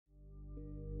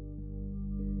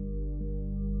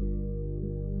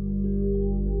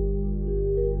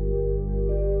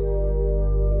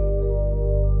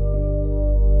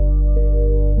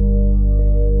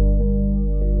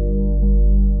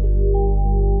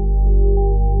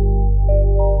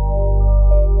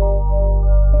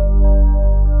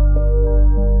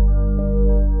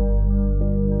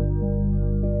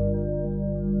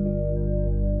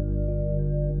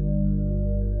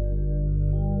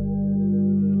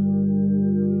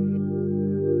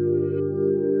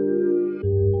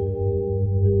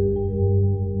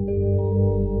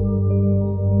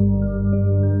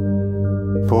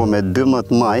me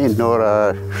 12 maj, në ora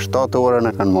 7 ore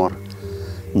në kanë marrë.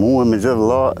 Mua me gjithë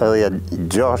vëlla edhe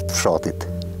 6 fshatit.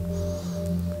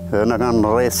 Edhe në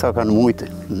kanë rejtë sa kanë mujtë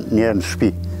njerë në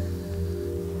shpi.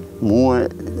 Mua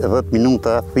 10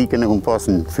 minuta thikën e kumë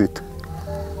pasë në fytë.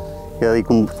 Edhe i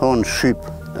kumë thonë shqip,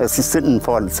 e si së në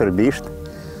falë serbisht,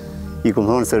 i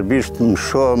kumë thonë serbisht më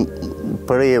shumë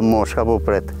përeje mo, shka po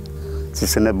pretë, si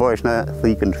se ne bajsh në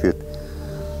thikën në fytë.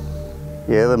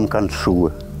 Edhe më kanë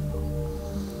shuë.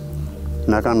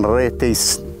 Në kanë rejtë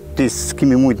të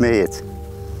s'kimi mujtë me hecë.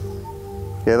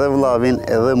 Edhe vëllavin,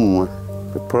 edhe mua,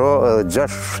 pro edhe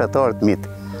 6 fshatarët mitë.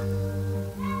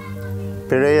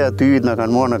 Përeja aty në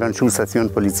kanë marë, në kanë shu stacion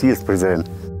policisë për zërën.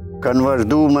 Kanë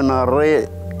vazhdu me në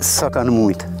rejtë sa kanë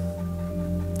mujtë.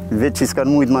 Veç që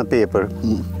s'kanë mujtë ma tepër.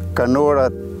 Kanë ora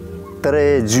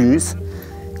 3:30,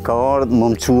 ka ardhë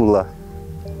Momcilo,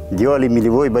 djali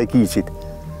Momcilo Bojkicit.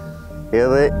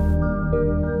 Edhe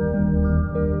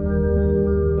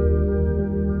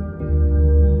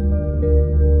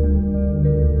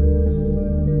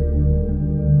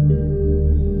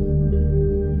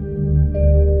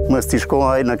mës t'i shko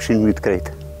ajë në këshin mytë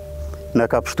krejtë. Në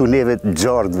ka pështu neve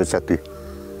gjardëve që aty.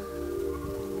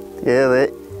 Edhe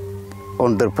o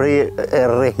ndërprej e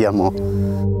rrehja mo.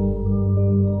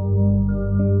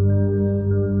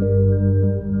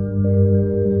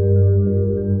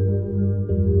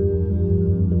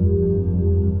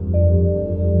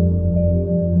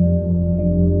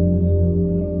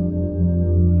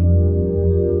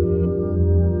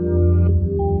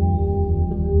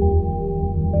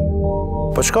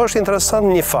 Po çka është interesant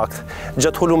një fakt,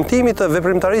 gjatë hulumtimit të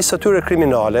veprimtarisë së tyre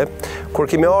kriminale, kur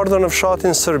kemi ardhur në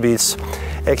fshatin Sërbic,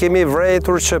 e kemi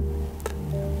vërejtur që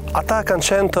ata kanë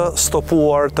qenë të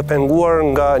stopuar, të penguar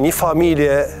nga një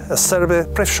familje serbe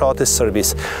prej fshatit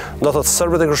Sërbic. Do thotë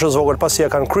serbët e Krushës Vogël, pasi ja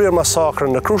kanë kryer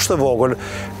masakrën në Krushë të Vogël,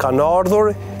 kanë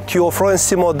ardhur t'ju ofrojnë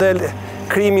si model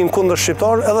krimin kundër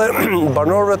shqiptar edhe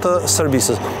banorëve të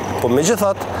Serbisë. Po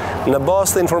megjithatë, në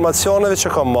bazë të informacioneve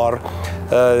që kam marrë,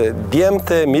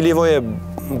 djemtë e Momcilo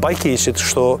Bojkicit,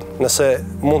 kështu nëse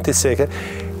mund t'i seke,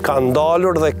 kanë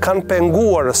dalur dhe kanë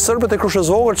penguar serbët e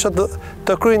Krushës Vogël që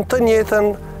të kryejnë të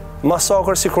njëjtën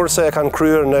masakrë sikur se e kanë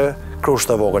kryer në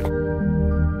Krushë të Vogël.